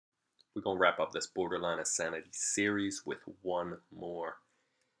We're going to wrap up this Borderline Insanity series with one more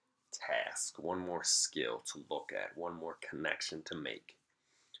task, one more skill to look at, one more connection to make.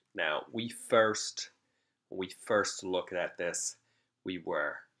 Now, when we first looked at this, we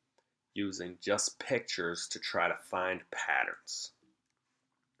were using just pictures to try to find patterns.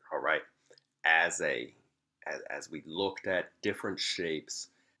 All right, as we looked at different shapes,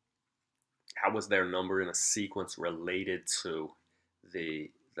 how was their number in a sequence related to the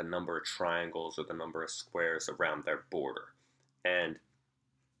number of triangles or the number of squares around their border? And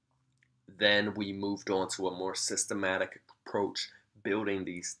then we moved on to a more systematic approach, building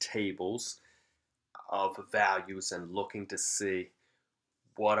these tables of values and looking to see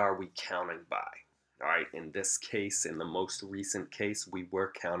what are we counting by. All right, in this case, in the most recent case, we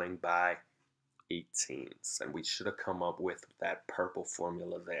were counting by 18s, and we should have come up with that purple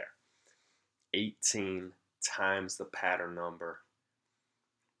formula there. 18 times the pattern number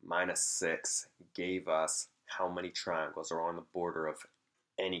minus 6 gave us how many triangles are on the border of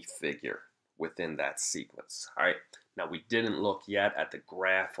any figure within that sequence. All right, now we didn't look yet at the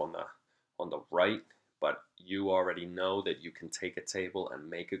graph on the right, but you already know that you can take a table and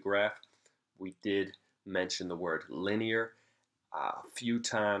make a graph. We did mention the word linear a few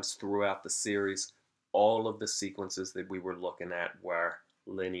times throughout the series. All of the sequences that we were looking at were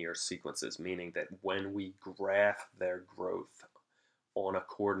linear sequences, meaning that when we graph their growth on a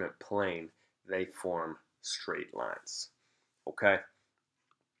coordinate plane, they form straight lines. Okay,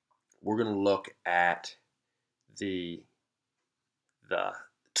 we're going to look at the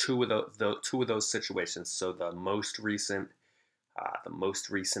two of those situations. So the most recent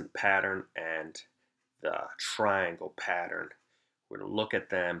pattern and the triangle pattern. We're going to look at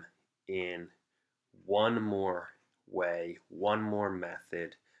them in one more way, one more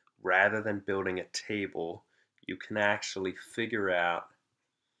method. Rather than building a table, you can actually figure out,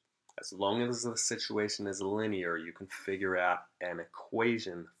 as long as the situation is linear, you can figure out an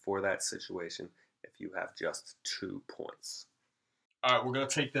equation for that situation if you have just 2 points. All right, we're going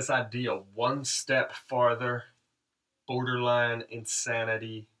to take this idea one step farther. Borderline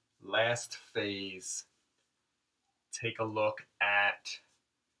insanity, last phase. Take a look at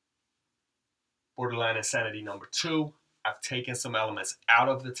borderline insanity number 2. I've taken some elements out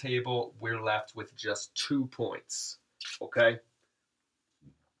of the table. We're left with just 2 points. Okay?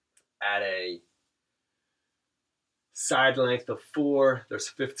 At a side length of 4, there's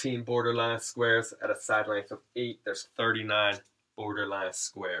 15 borderline squares. At a side length of 8, there's 39 borderline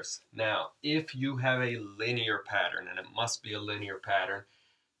squares. Now, if you have a linear pattern, and it must be a linear pattern,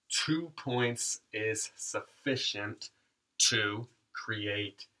 2 points is sufficient to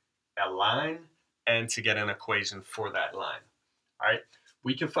create a line and to get an equation for that line. All right,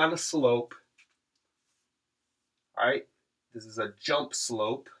 we can find a slope. All right, this is a jump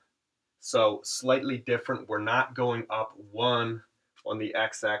slope, so slightly different. We're not going up 1 on the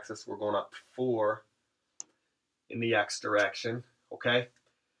x-axis, we're going up 4 in the x direction, okay?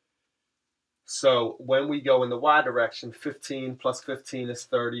 So when we go in the y direction, 15 plus 15 is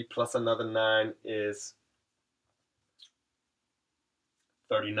 30, plus another 9 is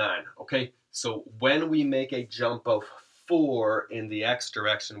 39, okay? So when we make a jump of 4 in the x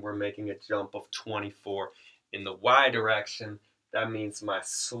direction, we're making a jump of 24. In the y direction, that means my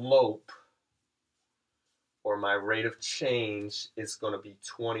slope, or my rate of change, is going to be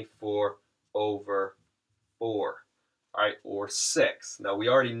 24 over 4. All right, or 6. Now, we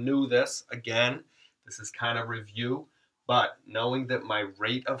already knew this. Again, this is kind of review, but knowing that my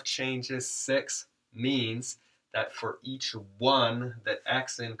rate of change is 6 means that for each 1 that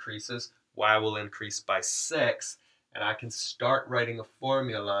x increases, y will increase by 6, and I can start writing a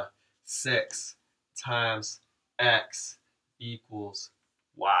formula: 6 times x equals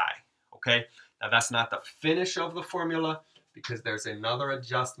y. Okay, now that's not the finish of the formula, because there's another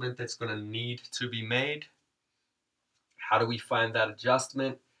adjustment that's going to need to be made. How do we find that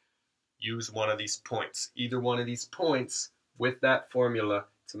adjustment? Use one of these points, either one of these points with that formula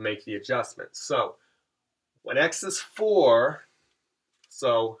to make the adjustment. So when x is 4,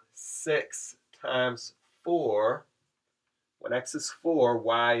 so 6 times 4, when x is 4,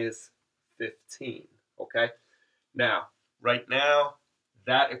 y is 15, okay? Now, right now,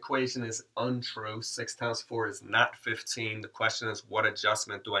 that equation is untrue. 6 times 4 is not 15. The question is, what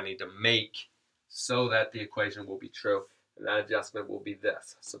adjustment do I need to make so that the equation will be true? And that adjustment will be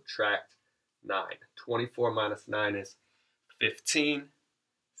this: subtract 9. 24 minus 9 is 15.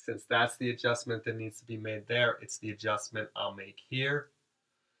 Since that's the adjustment that needs to be made there, it's the adjustment I'll make here.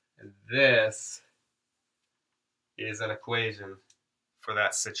 And this is an equation for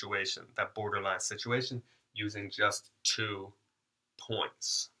that situation, that borderline situation, using just 2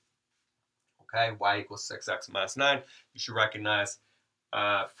 points. Okay, y equals 6x minus 9. You should recognize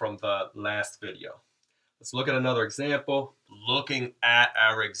from the last video. Let's look at another example. Looking at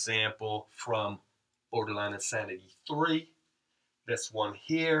our example from Borderline Insanity 3, this one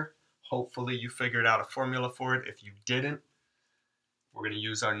here. Hopefully you figured out a formula for it. If you didn't, we're going to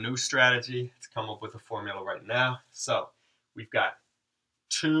use our new strategy to come up with a formula right now. So we've got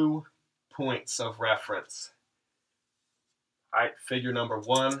 2 points of reference. All right, figure number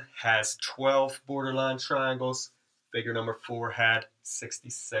 1 has 12 borderline triangles. Figure number 4 had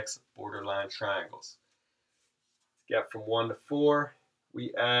 66 borderline triangles. To get from 1 to 4,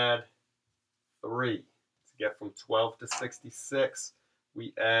 we add 3. To get from 12 to 66,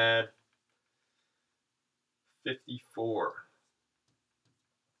 we add 54.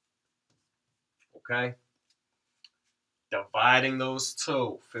 Okay? Dividing those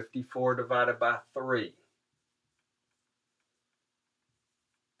two, 54 divided by 3,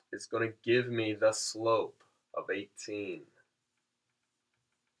 is going to give me the slope of 18.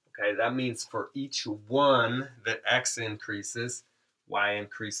 Okay, that means for each one that x increases, y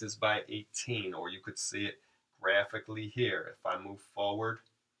increases by 18, or you could see it graphically here. If I move forward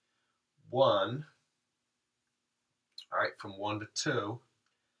 1, all right, from 1 to 2,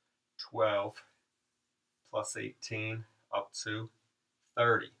 12 plus 18 up to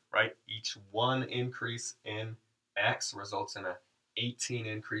 30, right? Each one increase in x results in an 18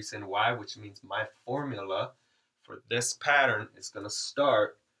 increase in y, which means my formula for this pattern is going to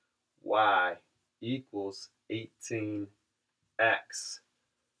start y equals 18x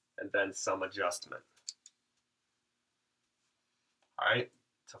and then some adjustment. All right,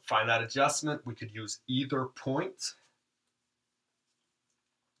 to find that adjustment, we could use either point.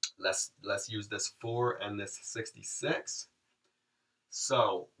 Let's use this 4 and this 66.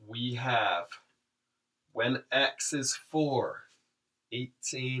 So we have, when x is 4,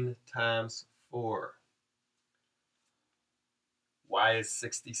 18 times 4. Y is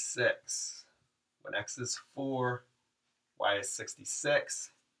 66. When x is 4, y is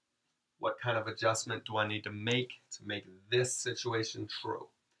 66. What kind of adjustment do I need to make this situation true?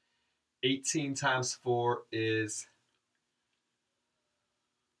 18 times 4 is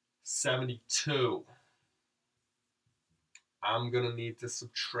 72. I'm going to need to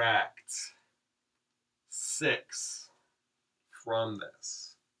subtract 6 from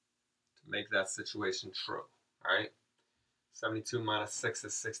this to make that situation true. All right? 72 minus 6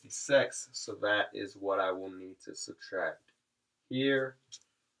 is 66, so that is what I will need to subtract here,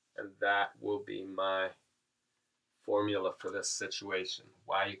 and that will be my formula for this situation.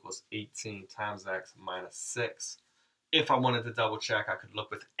 Y equals 18 times x minus 6. If I wanted to double check, I could look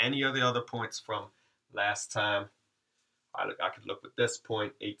with any of the other points from last time. I could look with this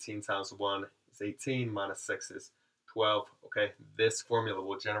point. 18 times 1 is 18, minus 6 is 12. Okay, this formula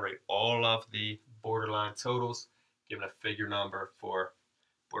will generate all of the borderline totals, given a figure number for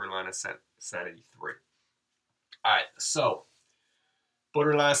Borderline Insanity 3. All right, so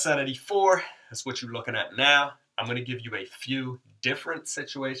Borderline Insanity 4, that's what you're looking at now. I'm going to give you a few different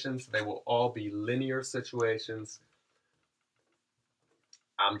situations. They will all be linear situations.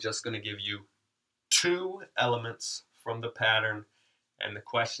 I'm just going to give you 2 elements from the pattern, and the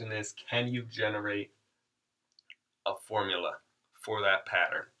question is, can you generate a formula for that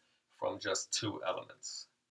pattern from just 2 elements?